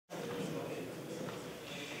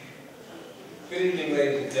Good evening,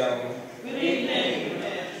 ladies and gentlemen. Good evening.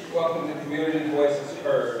 Welcome to Community Voices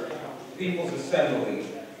Heard, People's Assembly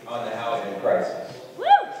on the Housing Crisis. Woo!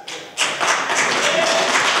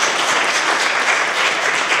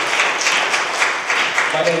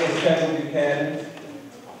 My name is Kendall Buchanan.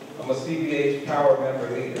 I'm a CBH Power Member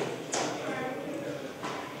Leader.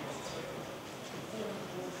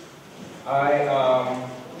 I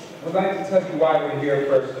would like to tell you why we're here,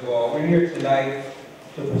 first of all. We're here tonight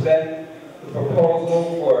to present the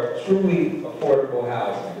proposal for truly affordable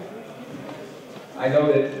housing. I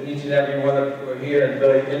know that each and every one of you are here and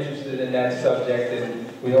very interested in that subject,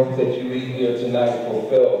 and we hope that you leave here tonight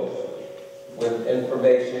fulfilled with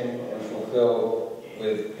information and fulfilled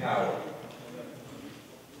with power.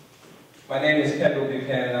 My name is Kendall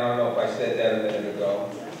Buchanan. I don't know if I said that a minute ago.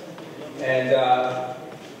 And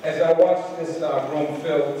as I watched this room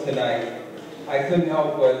fill tonight, I couldn't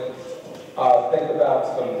help but think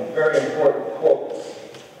about some very important quotes,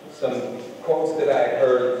 some quotes that I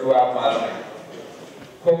heard throughout my life,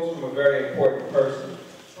 quotes from a very important person,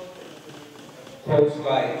 quotes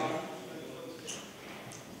like,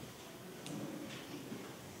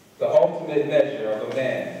 "The ultimate measure of a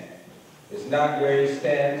man is not where he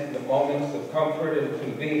stands in the moments of comfort and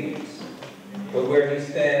convenience, but where he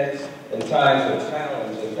stands in times of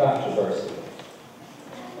challenge and controversy."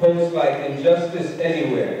 Quotes like, "Injustice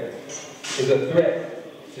anywhere is a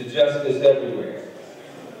threat to justice everywhere."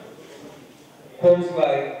 Quotes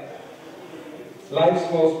like, "Life's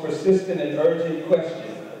most persistent and urgent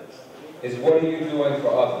question is, what are you doing for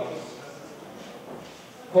others?"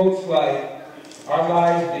 Quotes like, "Our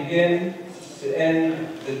lives begin to end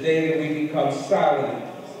the day that we become silent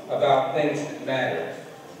about things that matter."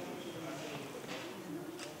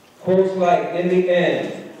 Quotes like, "In the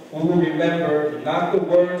end, we will remember not the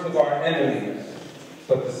words of our enemies,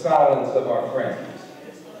 but the silence of our friends."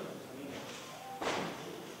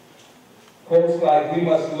 Quotes like, "We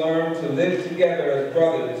must learn to live together as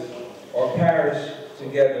brothers or perish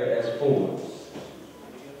together as fools."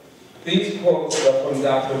 These quotes are from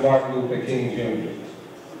Dr. Martin Luther King Jr.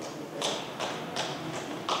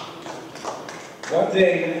 One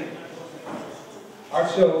day, our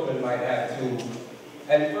children might have to,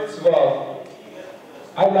 and first of all,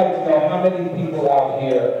 I'd like to know how many people out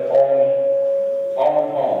here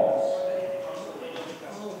own homes.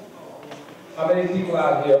 How many people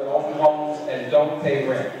out here own homes and don't pay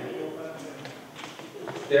rent?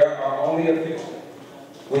 There are only a few.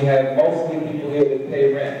 We have mostly people here that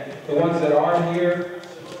pay rent. The ones that aren't here,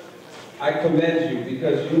 I commend you,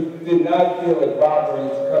 because you did not feel it robbery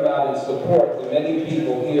to come out and support the many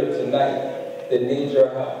people here tonight that need your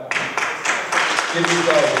help. Give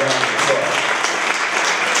yourselves a round of applause.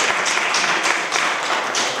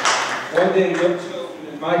 One day your children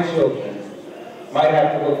and my children might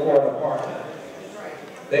have to look for an apartment.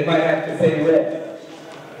 They might have to pay rent.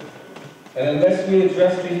 And unless we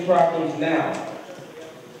address these problems now,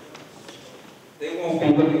 they won't be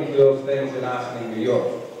looking for those things in Ossining, New York.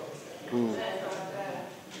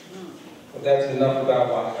 But that's enough about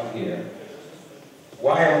why I'm here.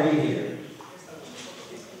 Why are we here?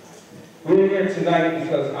 We're here tonight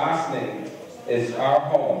because Ossining is our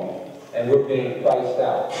home and we're being priced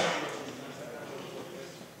out.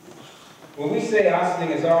 When we say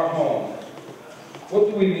Ossining is our home, what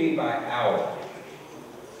do we mean by our?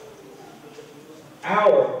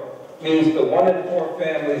 Our means the 1 in 4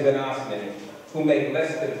 families in Ossining who make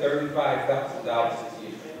less than $35,000 a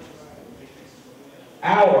year.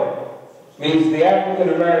 Our means the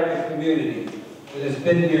African American community that has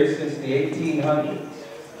been here since the 1800s.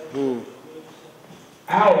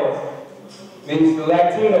 Our means the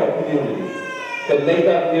Latino community that make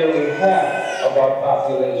up nearly half of our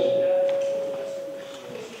population.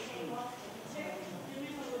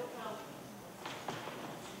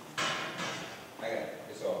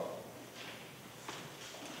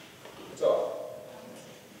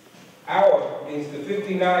 Our means the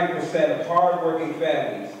 59% of hard-working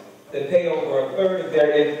families that pay over a third of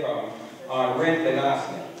their income on rent in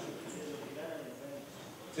Ossining.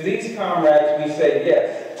 To these comrades, we say,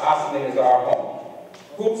 yes, Ossining is our home.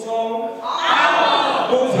 Whose home? Our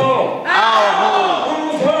home. Whose home? Our home.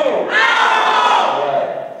 Whose home? Our home.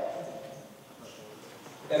 Right.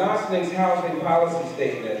 In Ossining's housing policy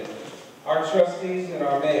statement, our trustees and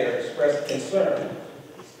our mayor expressed concern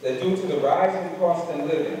that due to the rising cost of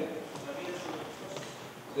living,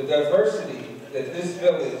 the diversity that this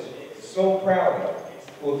village is so proud of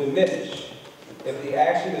will diminish if the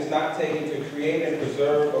action is not taken to create and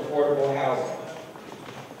preserve affordable housing.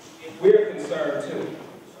 We're concerned too.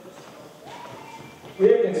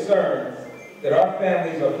 We're concerned that our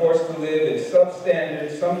families are forced to live in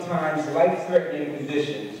substandard, sometimes life-threatening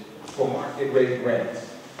conditions for market-rate rents.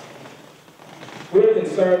 We're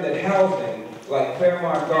concerned that housing, like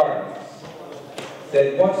Claremont Gardens,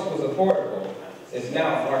 that once was affordable, is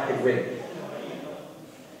now market rate.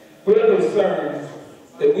 We're concerned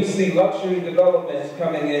that we see luxury developments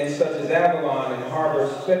coming in, such as Avalon and Harbor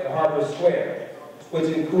Square, which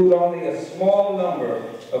include only a small number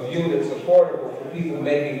of units affordable for people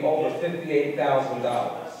making over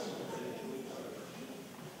 $58,000.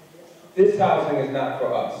 This housing is not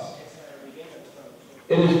for us.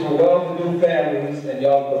 It is for well-to-do families and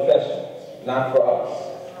young professionals, not for us.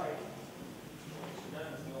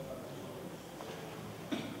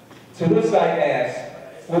 To this I ask,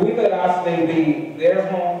 will we let Ossining be their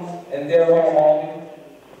home and their home only?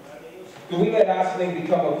 Do we let Ossining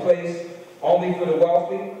become a place only for the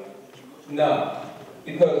wealthy? No,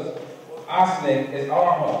 because Ossining is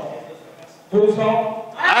our home. Whose home?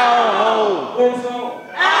 Our home. Whose home?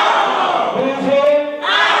 Our home. Whose home?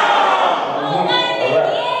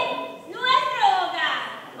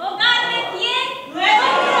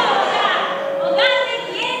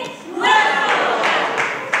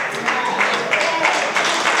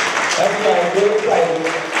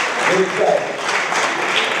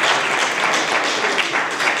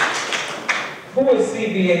 Who is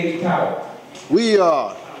CBH Power? We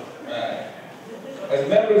are. Right. As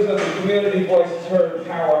members of the Community Voices Heard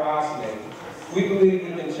Power Ossining, we believe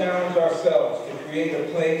we can challenge ourselves to create a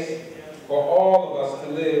place for all of us to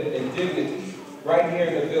live in dignity right here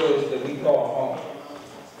in the village that we call home.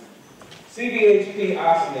 CBHP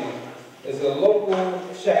Ossining is a local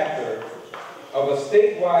chapter of a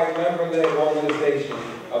statewide member-led organization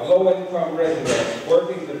of low-income residents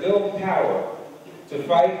working to build power to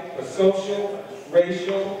fight for social,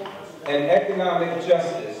 racial, and economic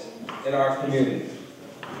justice in our community.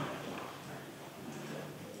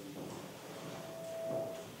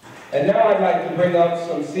 And now I'd like to bring up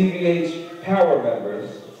some CBH Power members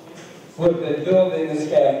who have been building this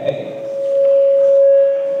campaign.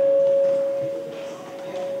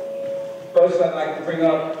 First, I'd like to bring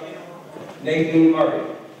up Nadine Murray.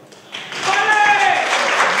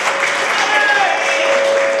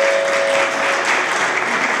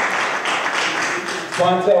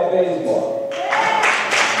 Quantel Bazemore.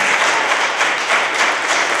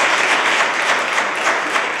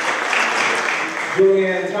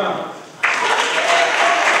 Julianne Thomas.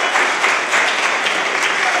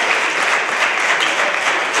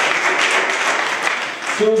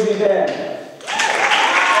 Susie Daniels.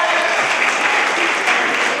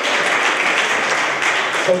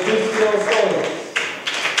 Patricio Solis.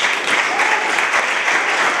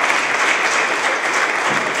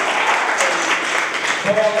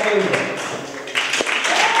 Paul Abrams.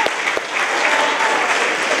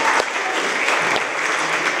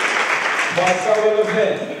 Marcelo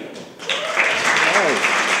Levin.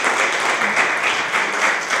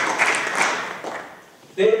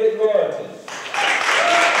 David Lorton.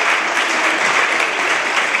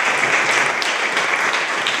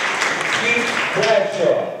 Keith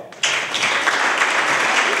Bradshaw.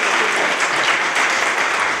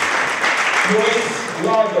 Joyce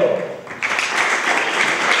Largo.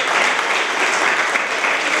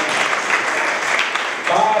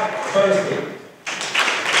 Bob Percy.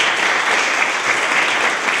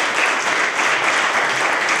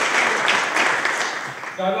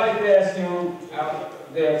 Now I'd like to ask you out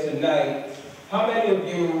there tonight, how many of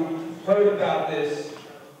you heard about this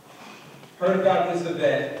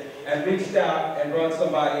event and reached out and brought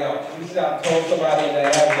somebody else? Reached out, told somebody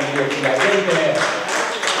that has them here tonight. Raise your hand.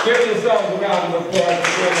 Give yourselves a round of applause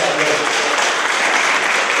for doing that work.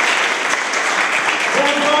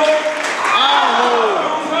 Who's home? Our home.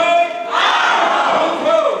 Who's home? Our home. Who's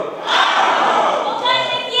home? Hogar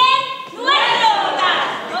de quién? Nuestro hogar.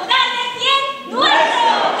 Hogar de quién? Nuestro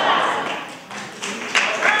hogar.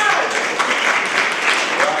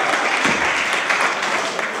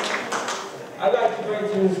 I'd like to bring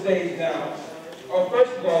to the stage now. Oh,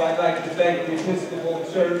 first of all, I'd like to thank the Episcopal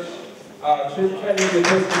Church, Trinity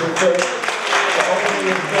Episcopal Church, for opening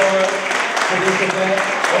its doors to this event,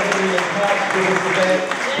 opening its hearts to this event,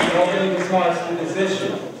 and opening its hearts to this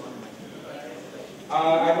issue.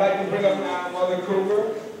 I'd like to bring up now Mother Cooper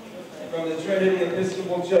from the Trinity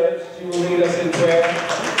Episcopal Church. She will lead us in prayer.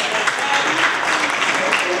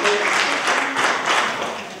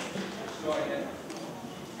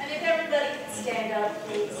 And if everybody could stand up,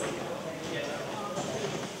 please.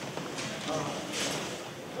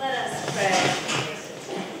 Let us pray.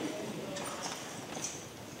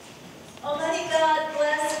 Almighty God,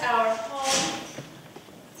 bless our home.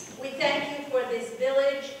 We thank you for this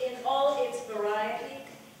village in all its variety.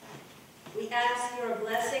 ask your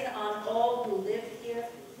blessing on all who live here.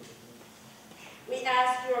 We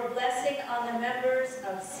ask your blessing on the members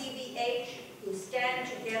of CVH who stand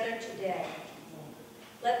together today.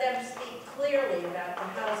 Let them speak clearly about the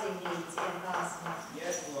housing needs in Ossining.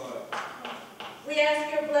 Yes, Lord. We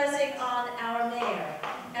ask your blessing on our mayor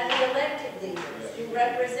and the elected leaders who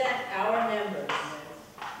represent our members.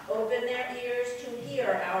 Open their ears to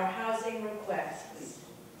hear our housing requests.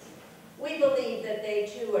 We believe that they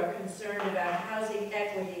too are concerned about housing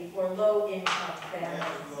equity for low-income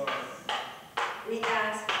families. We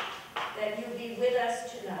ask that you be with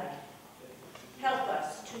us tonight. Help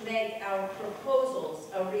us to make our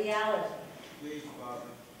proposals a reality. Please, Father.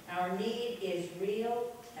 Our need is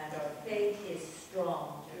real and our faith is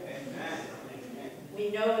strong. Amen. We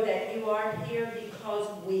know that you are here because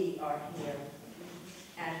we are here.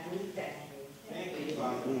 And we thank you. Thank you,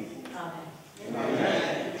 Father. Amen.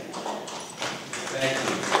 Amen. Thank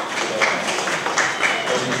you.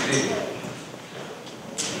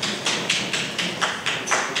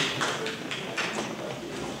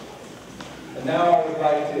 And now I would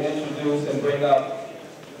like to introduce and bring up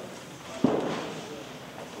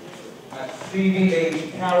a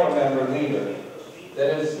CVH power member leader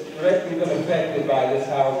that has directly been affected by this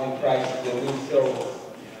housing crisis that we're so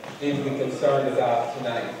deeply concerned about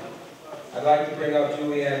tonight. I'd like to bring up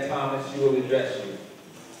Julianne Thomas. She will address you.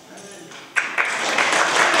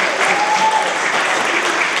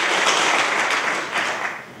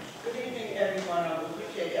 Good evening, everyone. I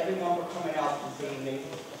appreciate everyone for coming out this evening.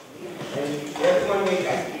 And everyone,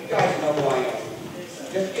 you guys know who I am.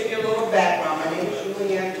 Just give you a little background. My name is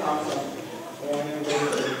Julianne Thompson, born and raised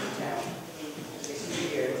in this town.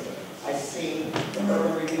 60 years. I've seen the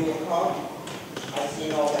urban renewal come. I've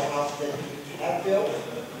seen all the houses that you have built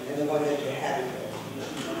and the ones that you haven't built.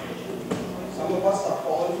 Some of us are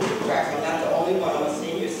falling through the cracks. I'm not the only one. I'm a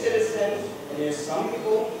senior citizen, and there's some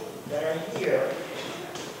people that are here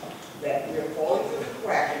that we're falling through the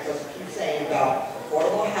cracks because we keep saying about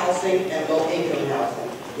affordable housing and low-income housing.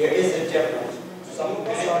 There is a difference. Some of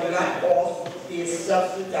us are not all being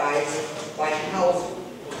subsidized by housing.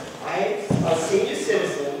 I'm a senior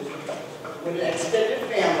citizen with an extended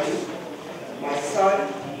family. My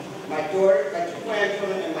son, my daughter, my 2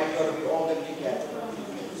 grandchildren, and my daughter, we all live together.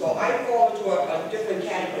 So I fall into a different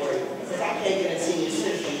category because I can't get a senior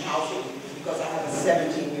citizen housing because I have a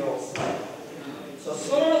 17-year-old son. So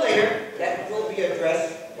sooner or later, that will be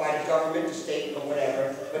addressed by the government, the state, or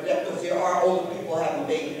whatever, but that because there are older people having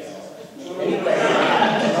babies. Anyway,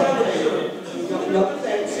 another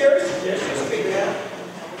thing, seriously speaking,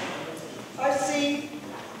 I see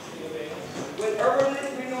when urban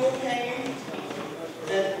renewal came,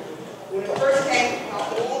 and when it first came,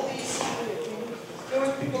 there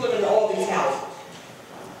was people living in all these houses.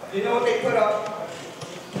 You know what they put up?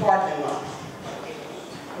 Parking lots.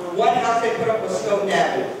 One house they put up was Stoughton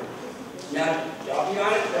Avenue. Now, I'll be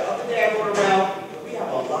honest, the other day I rode around, we have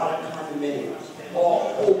a lot of condominiums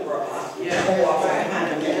all over us. Yeah. All our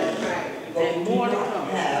condominiums. But we do not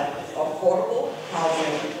have affordable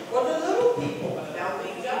housing for the little people.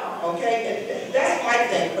 Okay, and that's my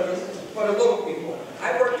thing for the little people. I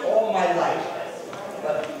worked all my life,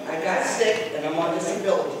 but I got sick and I'm on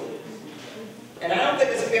disability. And I don't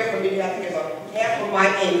think it's fair for me to have to give up half of my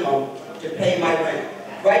income to pay my rent.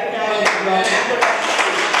 Right now, after that,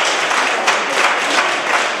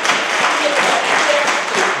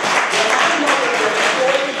 when I moved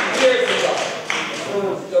 40 years ago,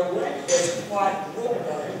 the rent is quadruple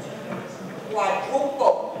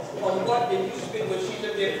on what it used to be when she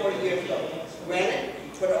lived there 40 years ago. Granted,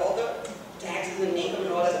 put all the taxes and income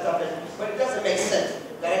and all that stuff in, but it doesn't make sense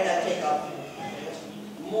that I got to take up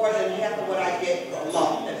more than half of what I get a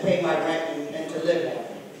month and pay my rent and to live there.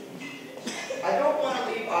 I don't want to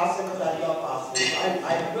leave Ossining because I love Ossining.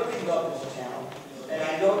 I really love this town. And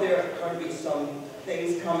I know there are going to be some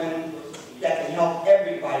things coming that can help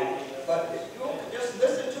everybody. But if you just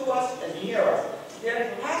listen to us and hear us,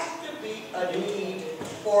 there has to be a need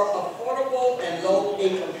for affordable and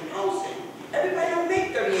low-income housing. Everybody don't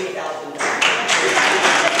make $38,000.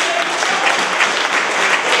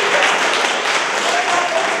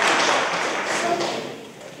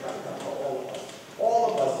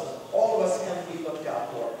 All of us have to be looked out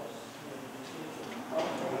for.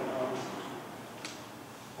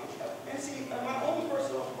 And see, my own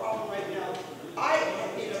personal problem right now, I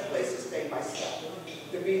need a place to stay myself,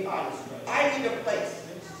 to be honest. I need a place.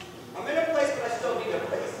 I'm in a place, but I still need a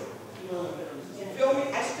place. You feel me?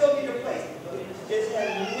 I still need a place. This has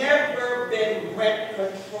never been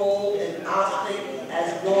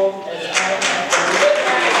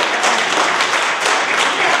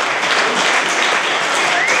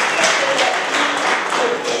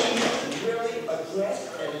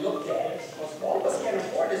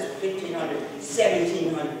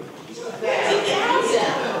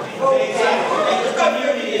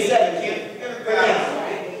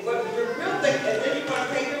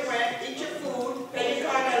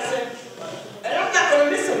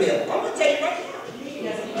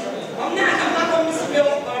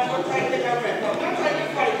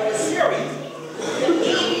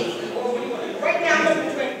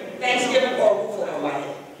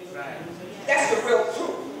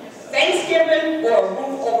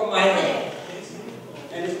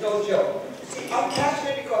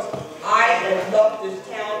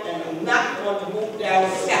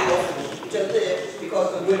to live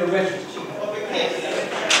because of where the rent is cheap.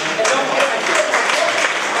 And don't get my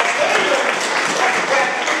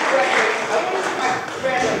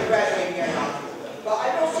granddaughter graduating here now, but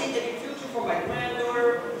I don't see any future for my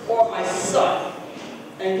granddaughter or my son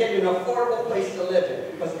and getting an affordable place to live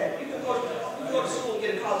in. Because you can go to school and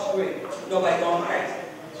get a college degree, nobody going crazy.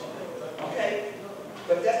 Okay?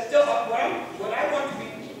 But that's still what I want to be.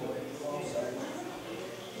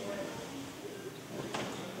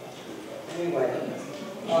 Anyway,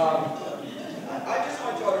 I just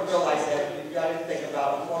want y'all to realize that you've got to think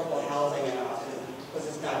about affordable housing and housing, because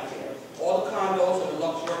it's not fair. All the condos and the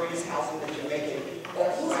luxurious housing that you're making, well,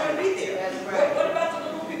 who's going to be there? What about the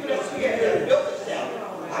little people that's here that built this town?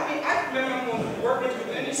 I mean, I remember when we worked in the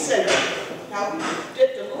community center, how we did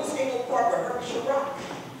the Lewis Ingle Park with Herbie Sherrock.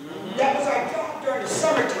 That was our job during the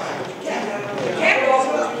summertime. The cat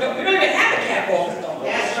office, we don't even have a cat office no more.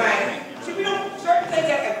 That's right. See, we don't, certain things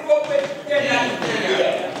that I grew up with, they're not even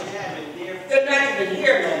here. They're not even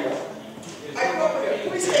here no more. I grew up with a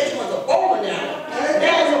police station was a bowling alley.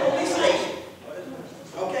 That was a police station.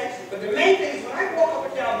 Okay? But the main thing is when I walk up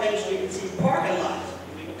and down Main Street and see parking lots,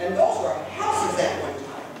 and those were houses at one time.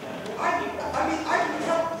 I can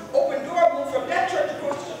help open door move from that church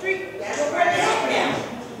across the street. That's where they help now.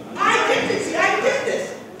 I did this. See, I did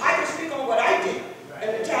this. I can speak on what I did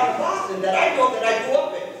in the town of Boston that I know that I grew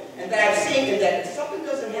up in and that I've seen, and that if something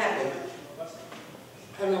doesn't happen,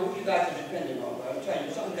 I don't know who you guys are depending on, but I'm telling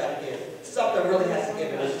you, something's got to give. Something really has to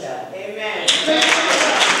give in this town. Amen.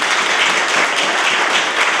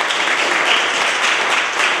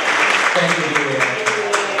 Thank you, Julianne.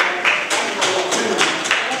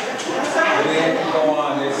 Julianne can go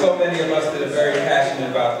on. There's so many of us that are very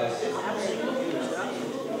passionate about this.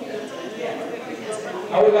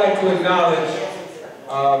 I would like to acknowledge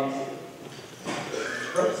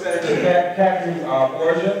Representative Catherine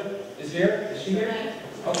Borgia is here. Is she here?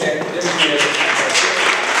 Okay, there she is.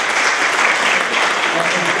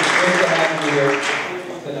 It's great to have you here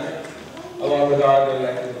tonight, along with our other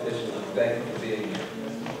elected officials. Thank you for being here.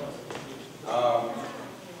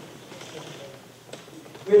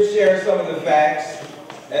 We'll share some of the facts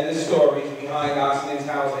and the stories behind Ossining's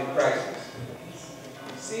housing crisis.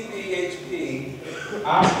 CBHP,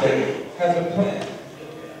 Ossining, has a plan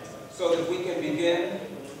so that we can begin,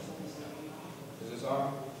 is this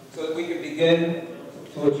on? So that we can begin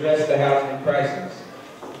to address the housing crisis.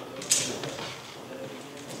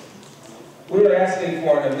 We're asking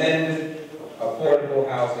for an amended affordable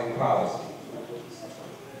housing policy.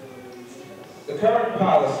 The current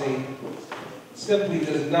policy simply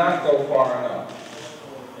does not go far enough.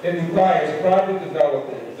 It requires private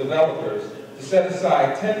developers to set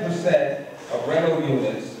aside 10% of rental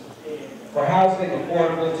units for housing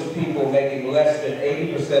affordable to people making less than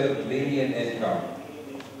 80% of the median income.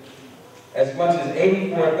 As much as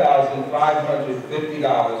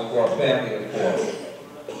 $84,550 for a family of four.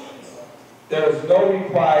 There is no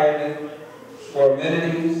requirement for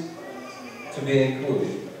amenities to be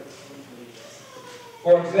included.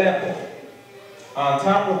 For example, on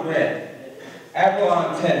top of rent,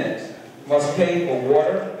 Avalon tenants must pay for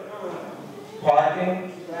water,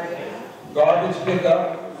 parking, garbage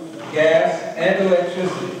pickup, gas, and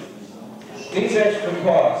electricity. These extra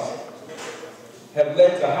costs have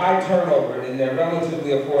led to high turnover in their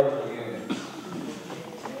relatively affordable units.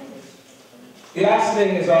 The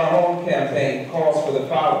Ossining is Our Home campaign calls for the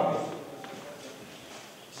following.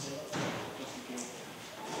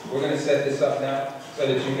 We're going to set this up now so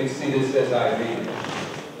that you can see this as I read it.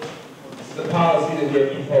 This is the policy that we're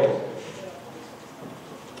proposing.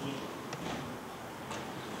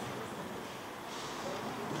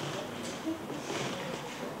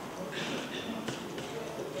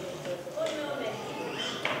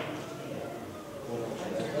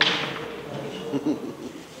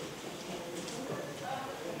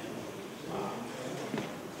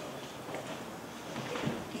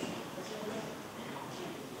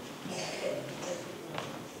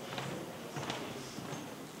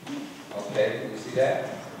 Okay, can you see that?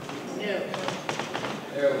 No.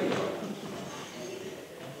 There we go.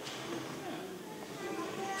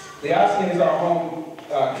 The Ossining is Our Home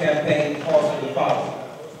campaign calls for the following.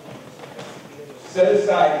 Set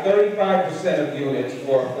aside 35% of units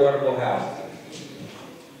for affordable housing.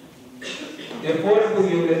 The affordable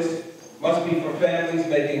units must be for families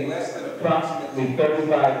making less than approximately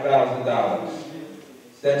 $35,000.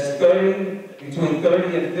 That's between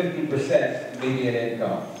 30 and 50% median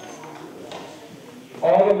income.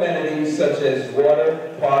 All amenities such as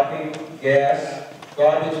water, parking, gas,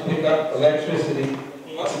 garbage pickup, electricity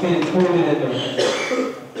must be included in the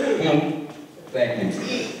Thank you.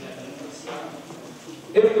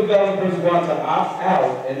 If the developers want to opt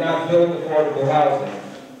out and not build affordable housing,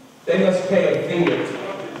 they must pay a fee of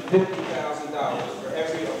 $50,000 for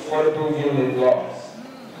every affordable unit lost.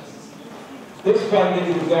 This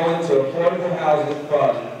funding will go into affordable housing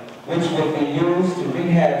fund, which will be used to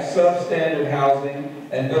rehab substandard housing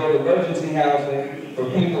and build emergency housing for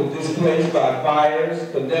people displaced by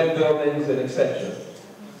fires, condemned buildings, and etc.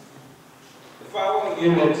 The following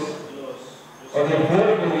units, or the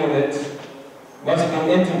affordable units, must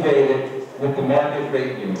be integrated with the market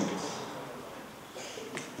rate units.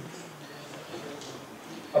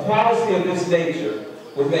 A policy of this nature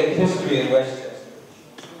will make history in Westchester.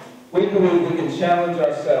 We believe we can challenge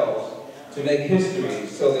ourselves to make history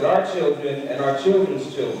so that our children and our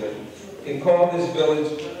children's children can call this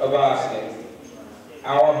village of Ossining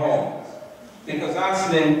our home. Because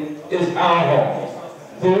Ossining is our home.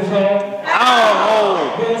 Whose home? Our home.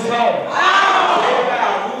 Whose home?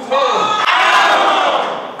 Whose home?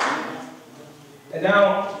 And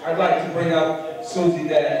now I'd like to bring up Susie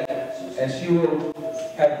Day, and she will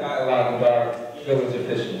have dialogue with our village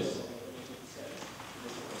officials.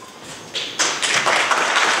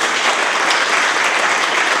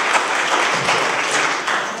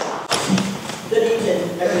 Good evening,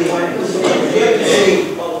 everyone. It's good to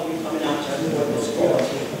see all of you coming out to support this board.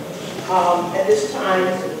 At this time,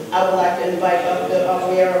 I would like to invite up the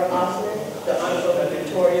Mayor of Ossining, the Honorable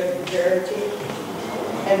Victoria Verity,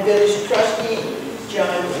 and Village Trustee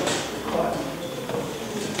John Carter.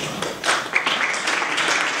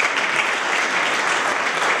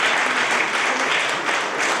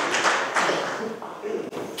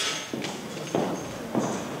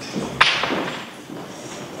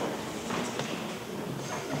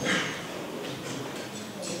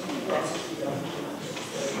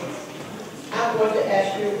 I'm going to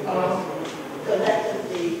ask you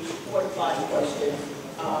collectively 4 to 5 questions.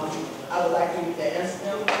 I would like you to answer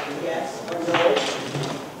them yes or no.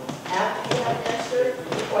 After you have answered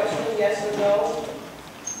the question yes or no,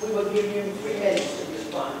 we will give you 3 minutes to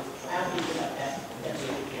respond after you have answered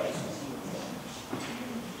the questions.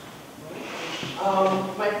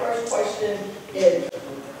 My first question is,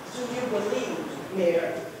 do you believe, Mayor,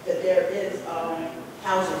 that there is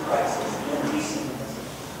housing crisis in D.C.?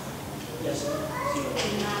 Yes, sir.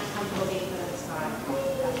 I'm not comfortable being put on the spot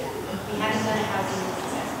about that. We haven't done a housing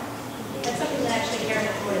assessment. That's something that actually Karen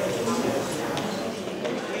Ford is talking about.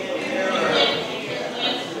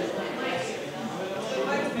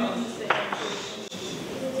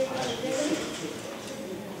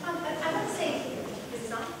 I would say, is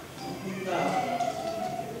this on?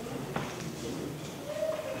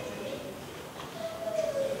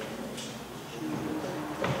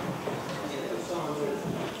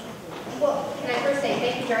 Well, can I first say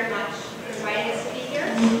thank you very much for inviting us to be here.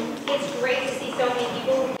 It's great to see so many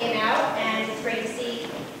people who came out, and it's great to see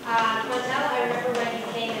Montel. I remember when you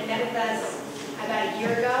came and met with us about a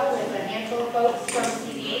year ago with a handful of folks from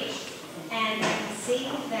CBH, and I can see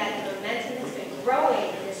that the momentum has been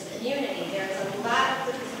growing in this community. There's a lot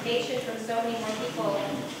of participation from so many more people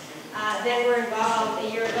than were involved a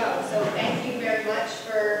year ago. So thank you very much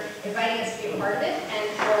for inviting us to be a part of it and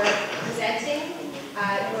for presenting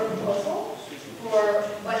your proposal for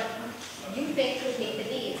what you think would meet the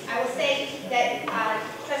needs. I will say that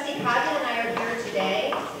Trustee Coggan and I are here today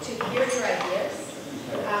to hear your ideas.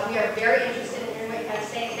 We are very interested in hearing what you have to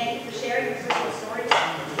say. Thank you for sharing your personal stories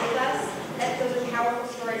with us. Those are powerful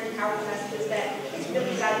stories and powerful messages that is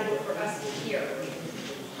really valuable for us to hear.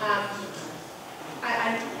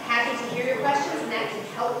 I'm happy to hear your questions, and that can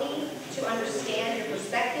help me to understand your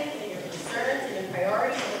perspective and your concerns and your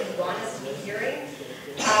priorities and what you want us to be hearing.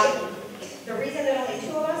 The reason that only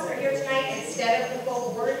 2 of us are here tonight instead of the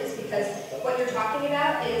full board is because what you're talking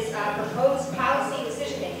about is proposed policy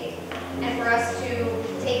decision-making. And for us to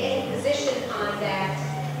take any position on that,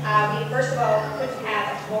 we first of all could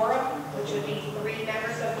have a quorum, which would be 3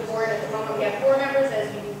 members of the board. At the moment, we have 4 members.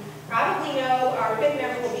 As you probably know, our 5th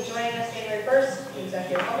member will be joining us January 1st. He was up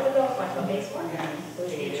here a couple of ago, so I feel base for him. So we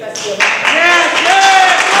should be trustee of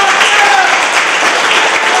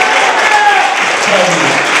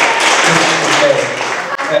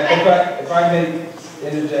If I may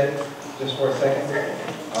interject just for a second.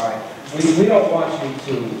 All right. We don't want you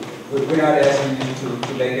to, we're not asking you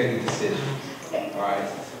to make any decisions. All right.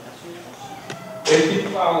 If you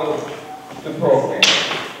follow the program,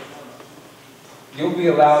 you'll be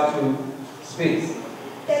allowed to speak.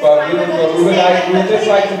 But we would just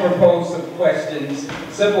like to propose some questions,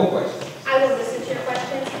 simple questions. I will listen to your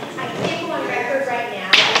questions. I can't go on record right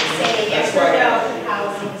now and say yes or no to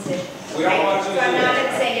policy decisions. We don't want you to So I'm not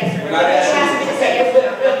going to say yes or no. We're not asking You asked me to say yes or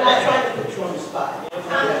no. We're not trying to put you on the spot. It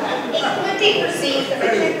could be perceived, if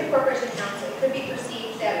I check the Corporation Council, it could be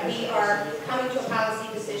perceived that we are coming to a policy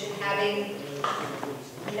decision having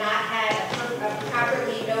not had a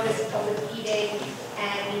properly notice of public meeting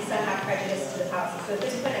and we somehow prejudiced to the policy. So at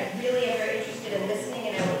this point, I really am very interested in listening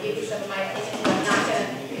and I will give you some of my opinions. I'm not going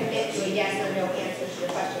to commit to a yes or no answer to your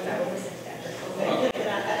questions. I will listen to that. Okay. Can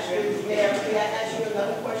I ask you, Mayor, can I ask you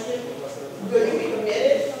another question? Will you be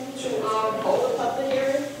committed to hold a public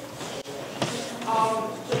hearing?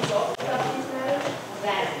 To talk about these matters?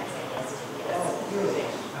 That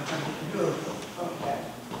Good. Okay.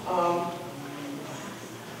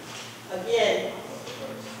 Again,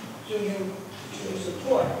 do you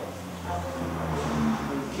support?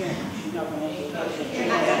 She's not going to answer that.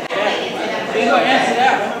 She's going to answer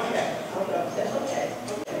that. Okay. That's okay.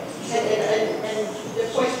 And the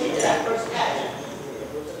question that I first asked,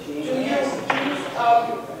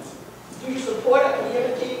 do you support a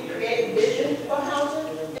community creative vision for housing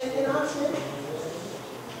in our city?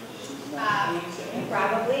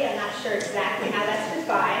 Probably. I'm not sure exactly how that's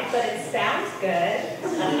defined, but it sounds good.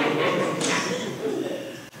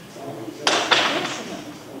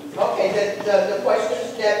 Okay, the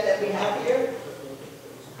questions that we have here,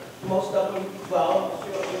 most of them, well,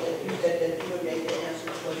 you said that you would make the answers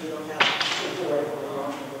because you don't have the word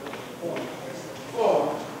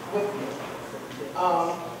form with you.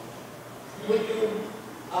 Would you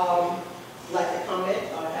like to comment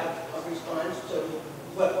or have a response to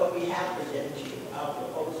what we have presented to you, our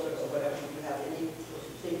proposals or whatever? If you have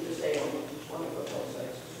anything to say on the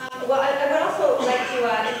proposals? Well, I would also like to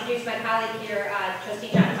introduce my colleague here,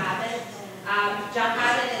 Trustee John Cobbin. John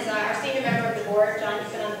Cobbin is our senior member of the board. John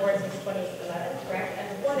has been on the board since 2011, correct?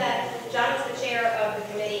 And before that, John was the chair of the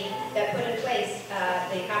committee that put in place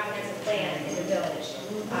the comprehensive plan in the village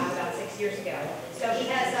about 6 years ago. So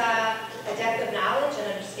he has a depth of knowledge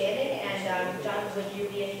and understanding. And John, would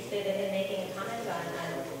you be interested in making a comment on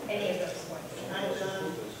any of those points?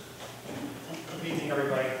 Good evening,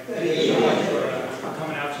 everybody. Thank you so much for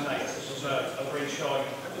coming out tonight. This is a great showing.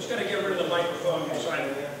 I'm just going to get rid of the microphone because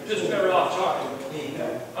I'm just better off talking.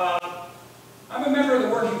 I'm a member of the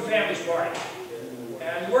Working Families Party.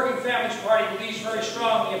 And the Working Families Party believes very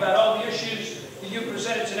strongly about all the issues that you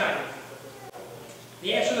presented tonight.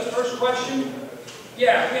 The answer to the first question,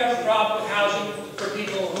 yeah, we have a problem with housing for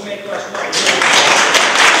people who make less money.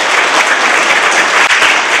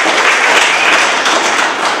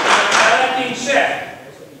 That being said,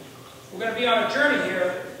 we're going to be on a journey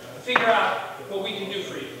here to figure out what we can do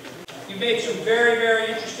for you. You made some very, very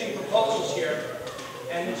interesting proposals here,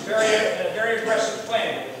 and it's a very aggressive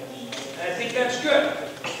plan. And I think that's good.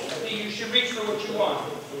 I think you should reach for what you want.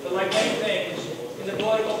 But like many things, in the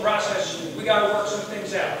political process, we got to work some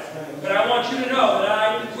things out. But I want you to know that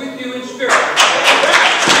I'm with you in spirit. Thank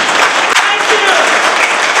you!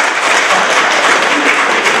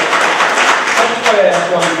 I just want to ask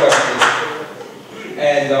one question.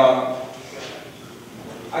 And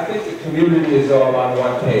I think the community is all on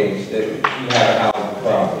one page that you have a housing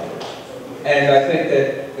problem. And I think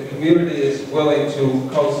that the community is willing to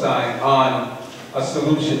co-sign on a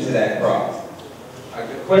solution to that problem.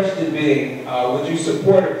 The question being, would you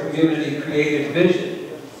support a community creative vision?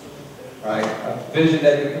 Right? A vision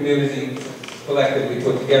that the community collectively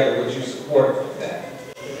put together. Would you support that?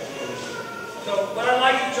 So what I'd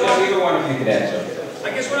like to talk... Either one of you can answer. I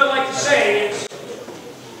guess what I'd like to say is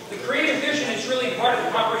the creative vision is really part of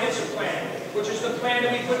the comprehensive plan, which is the plan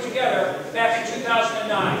that we put together back in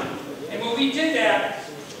 2009. And when we did that,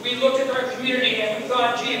 we looked at our community and we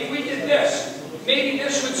thought, gee, if we did this, maybe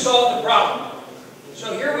this would solve the problem.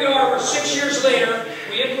 So here we are, we're 6 years later,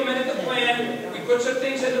 we implemented the plan, we put some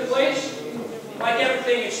things into place. Like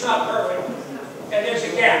everything, it's not perfect. And there's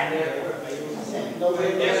a gap.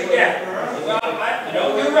 There's a gap.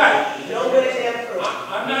 Well, you're right.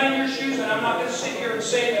 I'm not in your shoes, and I'm not going to sit here and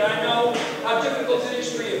say that I know how difficult it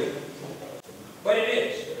is for you. But it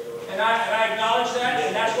is. And I acknowledge that,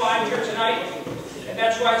 and that's why I'm here tonight. And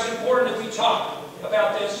that's why it's important that we talk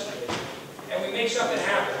about this, and we make something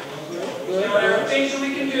happen. There are things that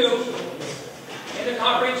we can do in the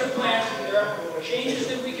comprehensive plan. There are changes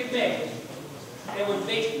that we can make that would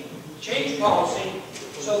change policy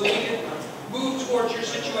so that we can move towards your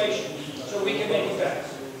situation, so we can make it better.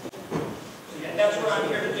 And that's what I'm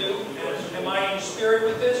here to do. Am I in spirit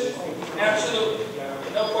with this? Absolutely.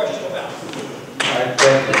 No question about it. All right,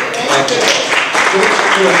 thank you.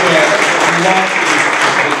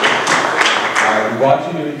 We want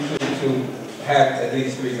you to have at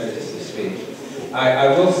least 3 minutes to speak. I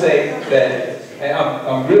will say that, and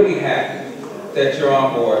I'm really happy that you're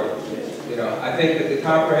on board. You know, I think that the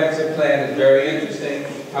comprehensive plan is very interesting.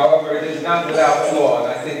 However, it is not without flaw,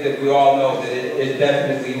 and I think that we all know that it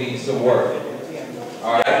definitely needs some work.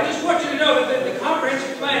 All right? I just want you to know that the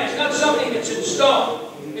comprehensive plan is not something that's in stone.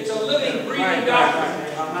 It's a living, breathing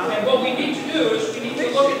document. And what we need to do is we need to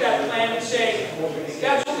look at that plan and say,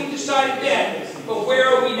 that's what we decided then, but where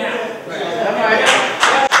are we now?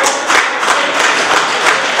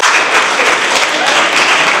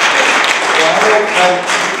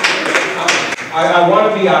 I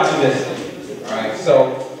want to be optimistic, all right?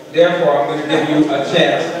 So, therefore, I'm going to give you a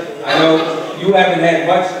chance. I know you haven't had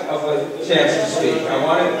much of a chance to speak. I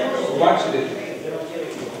want you to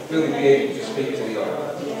really be able to speak to the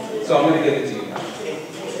audience. So I'm going to give it to you now.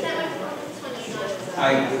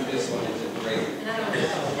 This one is great.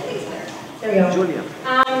 There we go. Julia.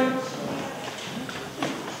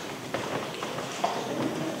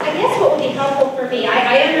 I guess what would be helpful for me, I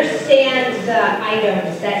understand the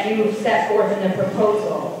items that you set forth in the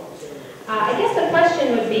proposal. I guess the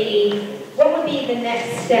question would be, what would be the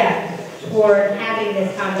next step toward having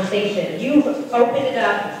this conversation? You've opened it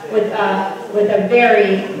up with a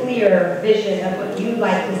very clear vision of what you'd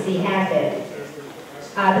like to see happen.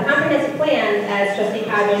 The comprehensive plan, as Trustee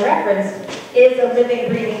Codman referenced, is a living,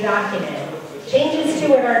 breathing document. Changes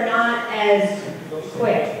to it are not as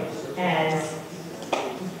quick as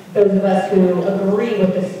those of us who agree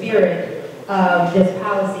with the spirit of this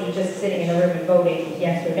policy, just sitting in a room and voting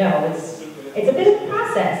yes or no. It's a bit of a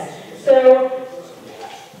process. So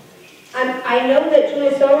I know that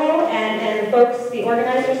Julia Soro and the folks, the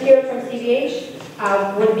organizers here from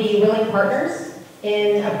CVH, would be willing partners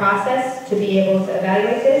in a process to be able to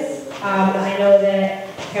evaluate this. I know that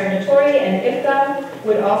Karen Notori and IFCA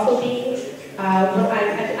would also be, I don't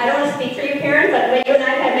want to speak for you, Karen, but you and I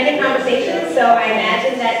have had many conversations, so I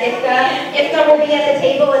imagine that IFCA will be at the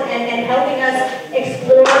table and helping us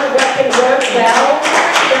explore what can work well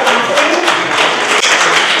for Ossining.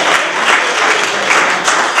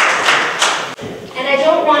 And I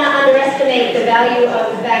don't want to underestimate the value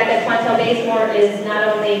of the fact that Quantel Bazemore is not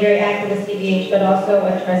only very active with CVH, but also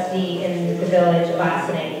a trustee in the village of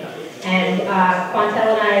Ossining. And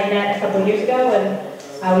Quantel and I met a couple of years ago,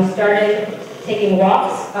 and we started taking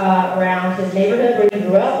walks around his neighborhood where he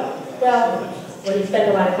grew up. Well, where he spent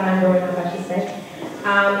a lot of time growing up, I should say.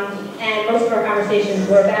 And most of our conversations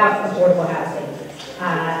were about affordable housing.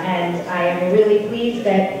 And I am really pleased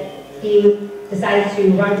that he decided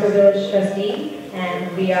to run for village trustee,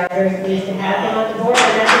 and we are very pleased to have him on the board,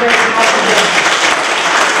 and that's a very powerful thing.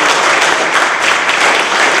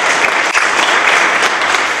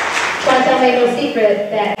 Quantel made no secret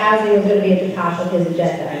that housing was going to be at the top of his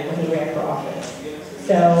agenda when he ran for office.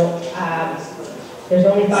 So there's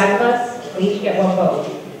only 5 of us, we each get 1 vote,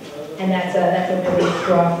 and that's a really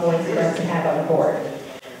strong voice for us to have on the board.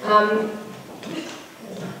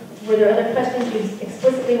 Were there other questions you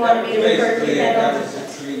explicitly wanted me to refer to? That was the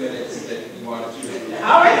 3 minutes that you wanted to make.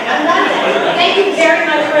 All right, I'm done then. Thank you very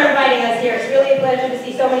much for inviting us here. It's really a pleasure to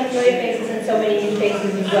see so many familiar faces and so many new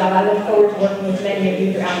faces as well. I look forward to working with many of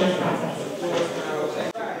you throughout this process.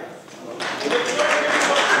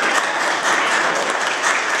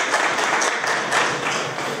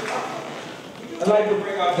 I'd like to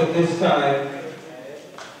bring up at this time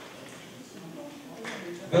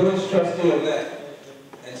Village Trustee-elect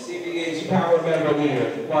and CVH Power Member Leader,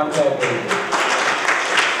 Quantel Bazemore.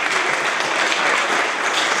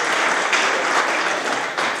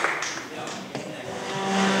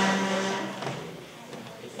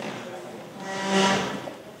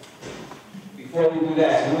 Before we do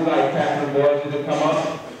that, we would like Catherine Borgia to come up.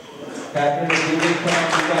 Catherine, if you would come up,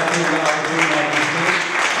 we'd like to acknowledge you on the scene.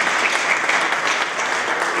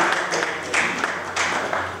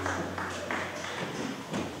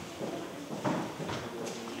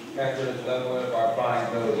 Catherine is another one of our fine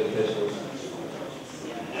village officials.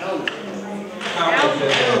 County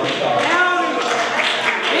officials, I'm sorry.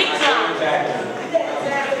 Exactly.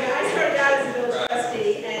 I started out as a village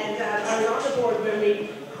trustee, and I was on the board when we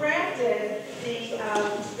crafted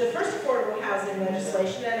the first affordable housing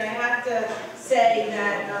legislation, and I have to say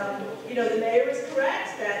that, the mayor is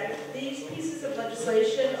correct that these pieces of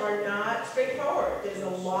legislation are not straightforward. There's a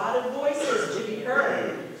lot of voices to be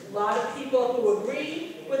heard, a lot of people who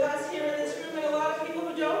agree with us here in this room, and a lot of people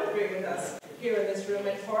who don't agree with us here in this room.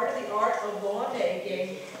 And part of the art of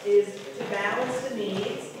lawmaking is to balance the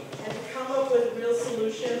needs and to come up with real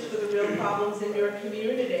solutions for the real problems in your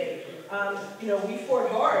community. We fought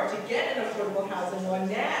hard to get an affordable housing law.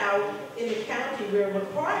 Now, in the county, we're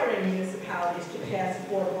requiring municipalities to pass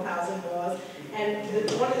affordable housing laws. And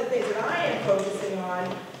one of the things that I am focusing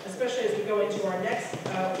on, especially as we go into our next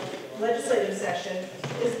legislative session,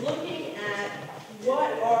 is looking at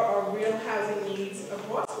what are our real housing needs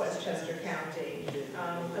across Westchester County.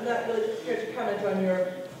 I'm not really prepared to comment on your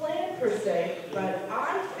plan per se, but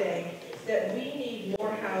I think that we need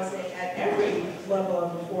more housing at every level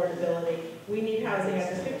of affordability. We need housing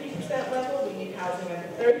at the 50% level, we need housing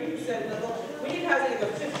at the 30% level, we need housing at the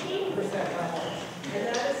 15% level. And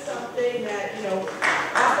that is something that, you know,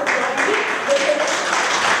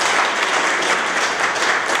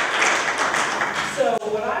 so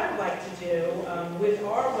what I would like to do with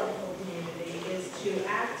our wonderful community is to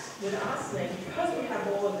act with Ossining, because we have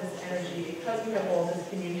all of this energy, because we have all this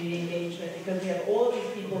community engagement, because we have all of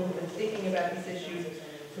these people who've been thinking about these issues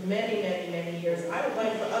for many, many, many years. I would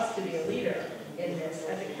like for us to be a leader in this.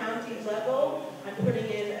 At the county level, I'm putting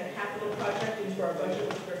in a capital project into our budget,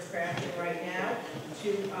 which we're crafting right now,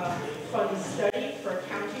 to fund a study for a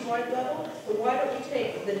county-wide level. But why don't we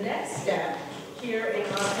take the next step here in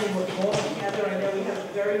Ossining, we're all together. I know we have a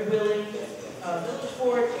very willing village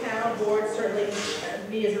board, town board, certainly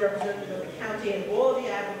me as a representative of the county, and all of the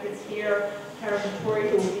advocates here, Karen Vittori,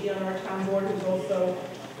 who will be on our town board, who's also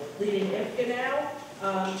leading IFCA now.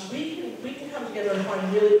 We can come together and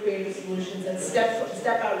find really creative solutions and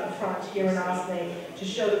step out in front here in Ossining to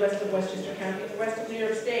show the rest of Westchester County, the rest of New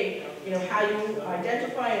York State, you know, how you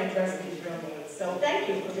identify and address these real needs. So thank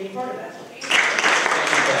you for being part of that.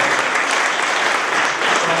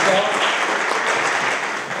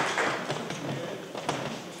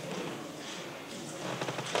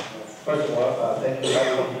 First of all, thank you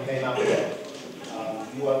everyone who came out today.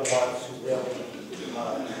 You are the ones who really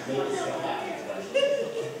made this thing happen.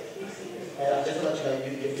 And just to let you know,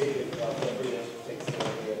 you feel free to take a seat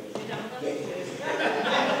over here.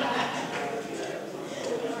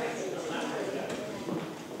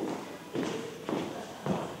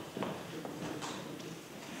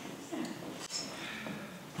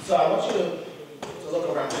 So I want you to look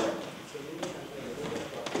around the room.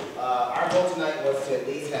 Our goal tonight was to at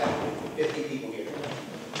least have 50 people here.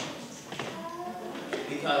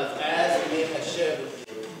 Because as Nick has shared with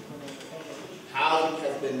you, housing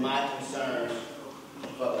has been my concern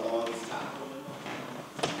for the longest time.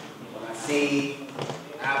 When I see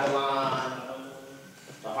Avalon,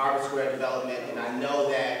 the Harbor Square development, and I know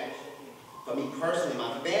that for me personally,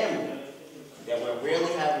 my family, that we're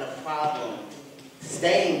really having a problem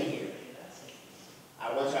staying here,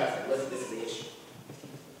 I want you to say, listen, this is the issue.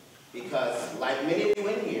 Because like many of you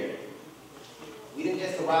in here, we didn't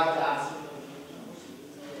just arrive to Ossining.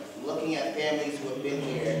 Looking at families who have been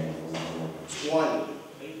here 20,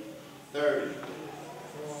 30,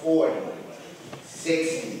 40,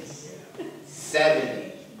 60,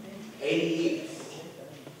 70, 80 years.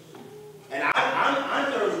 And I'm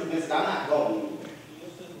thoroughly convinced I'm not going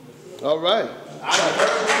anywhere. All right. I'm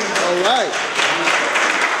thoroughly convinced. All right.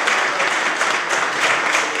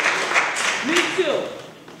 Me too.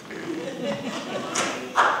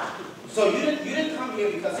 So you didn't come here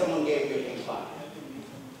because someone gave you a pink clock.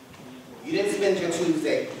 You didn't spend your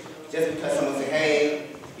Tuesday just because someone said, hey,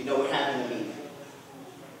 you know, we're having a meeting.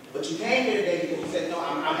 But you came here today because you said, no,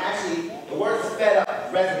 I'm actually, the word fed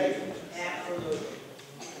up resonates with me. Absolutely.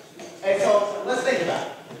 And so let's think about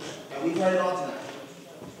it. And we've heard it all tonight.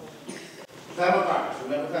 Clement Gardens.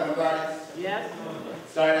 Remember Clement Gardens? Yes.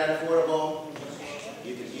 Started at affordable.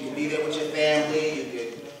 You could be there with your family.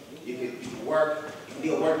 You could work. You could be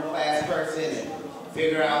a working class person and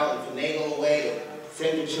figure out and finagle a way to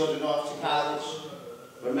send your children off to college.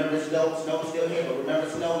 Remember Snowden? Snowden's still here, but remember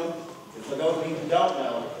Snowden? And for those of you who don't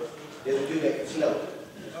know, there's a due date for Snowden.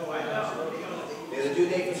 Oh, I know. There's a due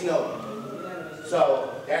date for Snowden.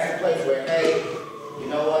 So that's a place where, hey, you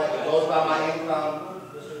know what? It goes by my income.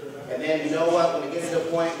 And then you know what? When it gets to the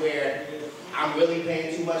point where I'm really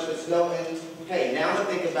paying too much for Snowden, hey, now I'm gonna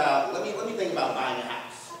think about, let me think about buying a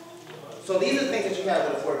house. So these are the things that you have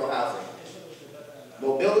with affordable housing.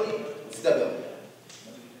 Mobility, stability.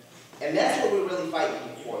 And that's what we're really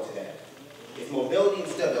fighting for today. It's mobility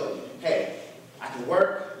and stability. Hey, I can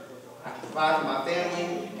work, I can provide for my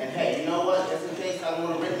family, and hey, you know what? Just in case I don't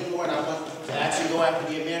want to rent anymore and I want to actually go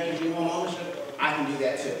after the American dream home ownership, I can do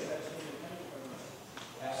that too.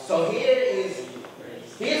 So here's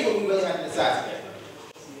what we really have to decide today.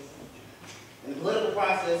 In the political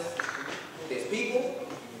process, there's people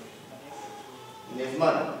and there's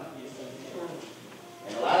money.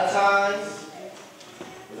 And a lot of times,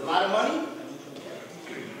 there's a lot of money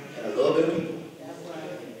and a little bit of people.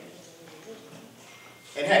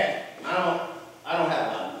 And hey, I don't have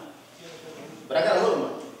a lot of money, but I got a little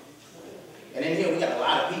money. And in here we got a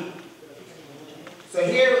lot of people. So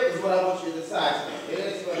here is what I want you to decide today.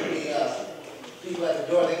 There's going to be people at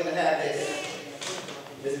the door. They're going to have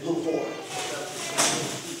this blue form.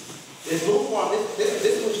 This rule form, this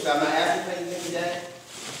is what you said. I'm not asking for anything today.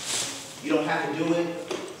 You don't have to do it.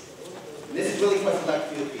 And this is really for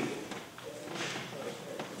select few people.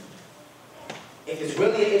 If it's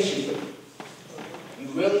really an issue for you, you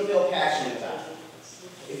really feel passionate about it.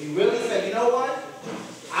 If you really say, you know what?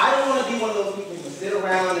 I don't want to be one of those people who sit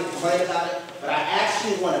around and complain about it, but I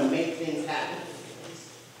actually want to make things happen.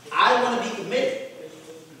 I want to be committed.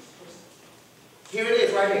 Here it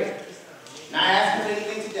is right here. Not asking for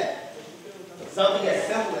anything today. Something as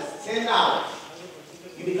simple as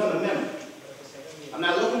 $10. You become a member. I'm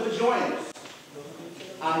not looking for joiners.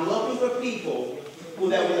 I'm looking for people who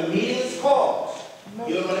that when the meeting is called,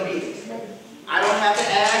 you're going to be there. I don't have to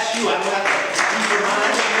ask you. I don't have to keep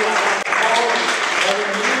reminding you. I don't have to call you. But when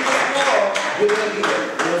the meeting is called, you're going to be there.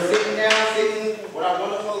 You're sitting down, sitting with our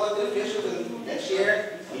wonderful elected officials and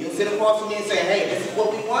chair, and you'll sit across from me and say, hey, this is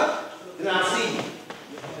what we want, then I'll see you.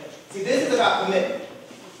 See, this is about commitment.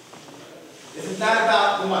 This is not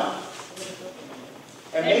about the money.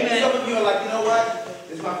 And maybe some of you are like, you know what?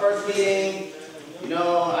 This is my first meeting. You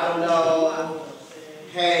know, I don't know.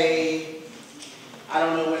 Hey, I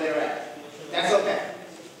don't know where they're at. That's okay.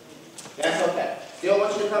 That's okay. Still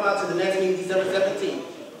want you to come out to the next meeting, December 17th.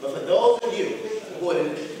 But for those of you who are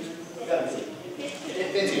 15th,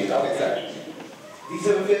 okay, sorry.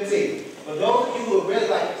 December 15th. For those of you who are really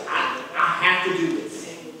like, I have to do this.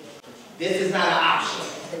 This is not an option.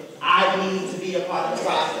 I need to be a part of the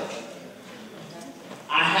process.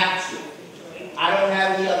 I have to. I don't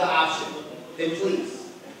have any other option. Then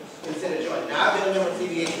please, consider joining. Now, I've been a member of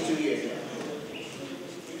CBA for 2 years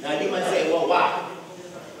now. Now, you might say, well, why?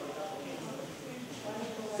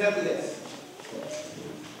 Simply this.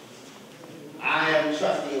 I am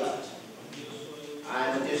trustee-elect. I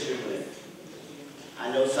am a district leader.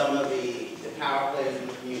 I know some of the power players in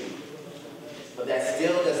the community. But that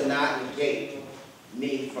still does not negate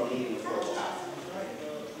me from needing affordable housing.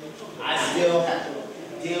 I still have to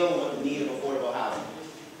deal with the need of affordable housing.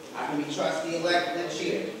 I can be trustee-elect and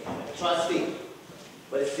chair, trustee,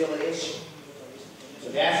 but it's still an issue. So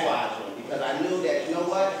that's why I joined, because I knew that, you know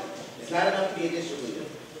what? It's not enough to be a district leader.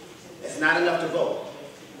 It's not enough to vote.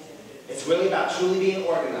 It's really about truly being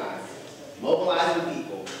organized, mobilizing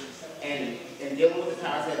people, and dealing with the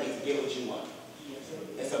powers that be to get what you want.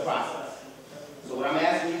 It's a process. So what I'm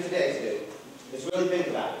asking you today to do is really think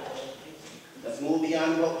about it. Let's move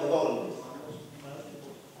beyond the voting booth.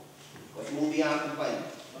 Let's move beyond complaining.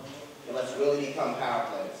 And let's really become power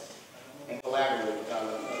players and collaborate with our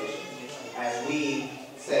local officials as we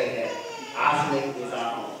say that Ossining is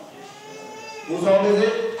our home. Whose home is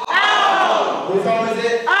it? Ours! Whose home is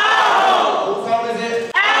it? Ours! Whose home is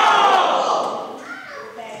it? Ours!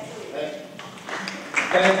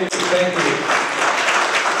 Thank you. Thank you.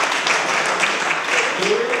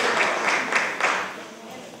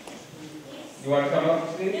 You want to come up,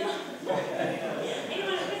 Steve? No.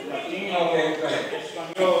 Okay, go ahead.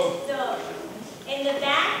 So, in the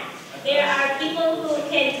back, there are people who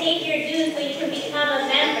can take your dues so you can become a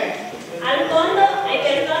member. Al fondo hay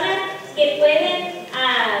personas que pueden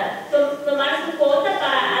tomar su cuota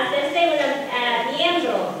para hacerse un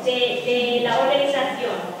miembro de la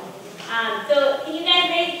organización. So, can you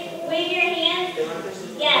guys wave your hands?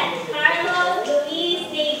 Yes, Carlos, Luis,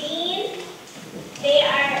 Nadine, they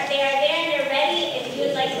are there and they're ready. If you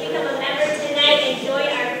would like to become a member tonight and join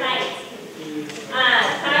our fight.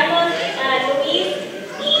 Carlos, Luis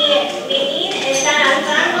y Nadine están al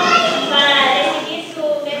cargo para recibir su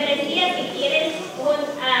membresía si quieren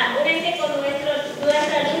unirse con nuestra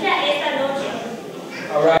lucha esta noche.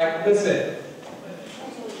 All right, listen.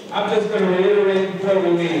 I'm just going to reiterate before we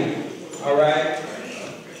leave. All right?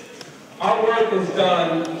 Our work is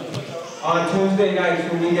done on Tuesday nights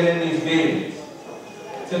when we get in these meetings.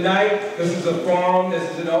 Tonight, this is a forum, this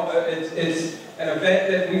is it's an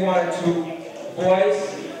event that we wanted to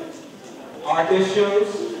voice our issues.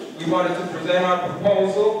 We wanted to present our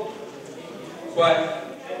proposal.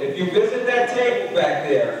 But if you visit that table back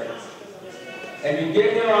there, and you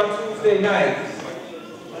get here on Tuesday nights,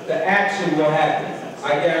 the action will happen.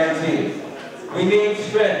 I guarantee it. We need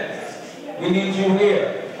strength. We need you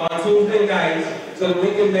here on Tuesday nights so that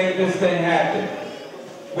we can make this thing happen.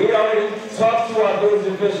 We already talked to our village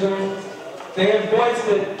officials. They have voiced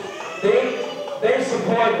it. They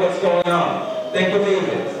support what's going on. They believe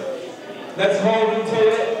it. Let's hold them to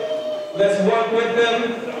it. Let's work with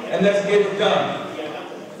them, and let's get it done.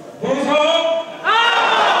 Who's home?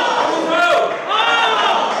 Who's home?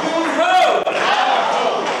 Who's home?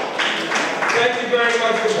 Thank you very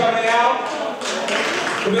much for coming out.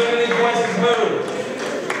 Community voices heard.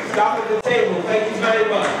 Stop at the table. Thank you very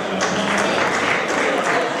much.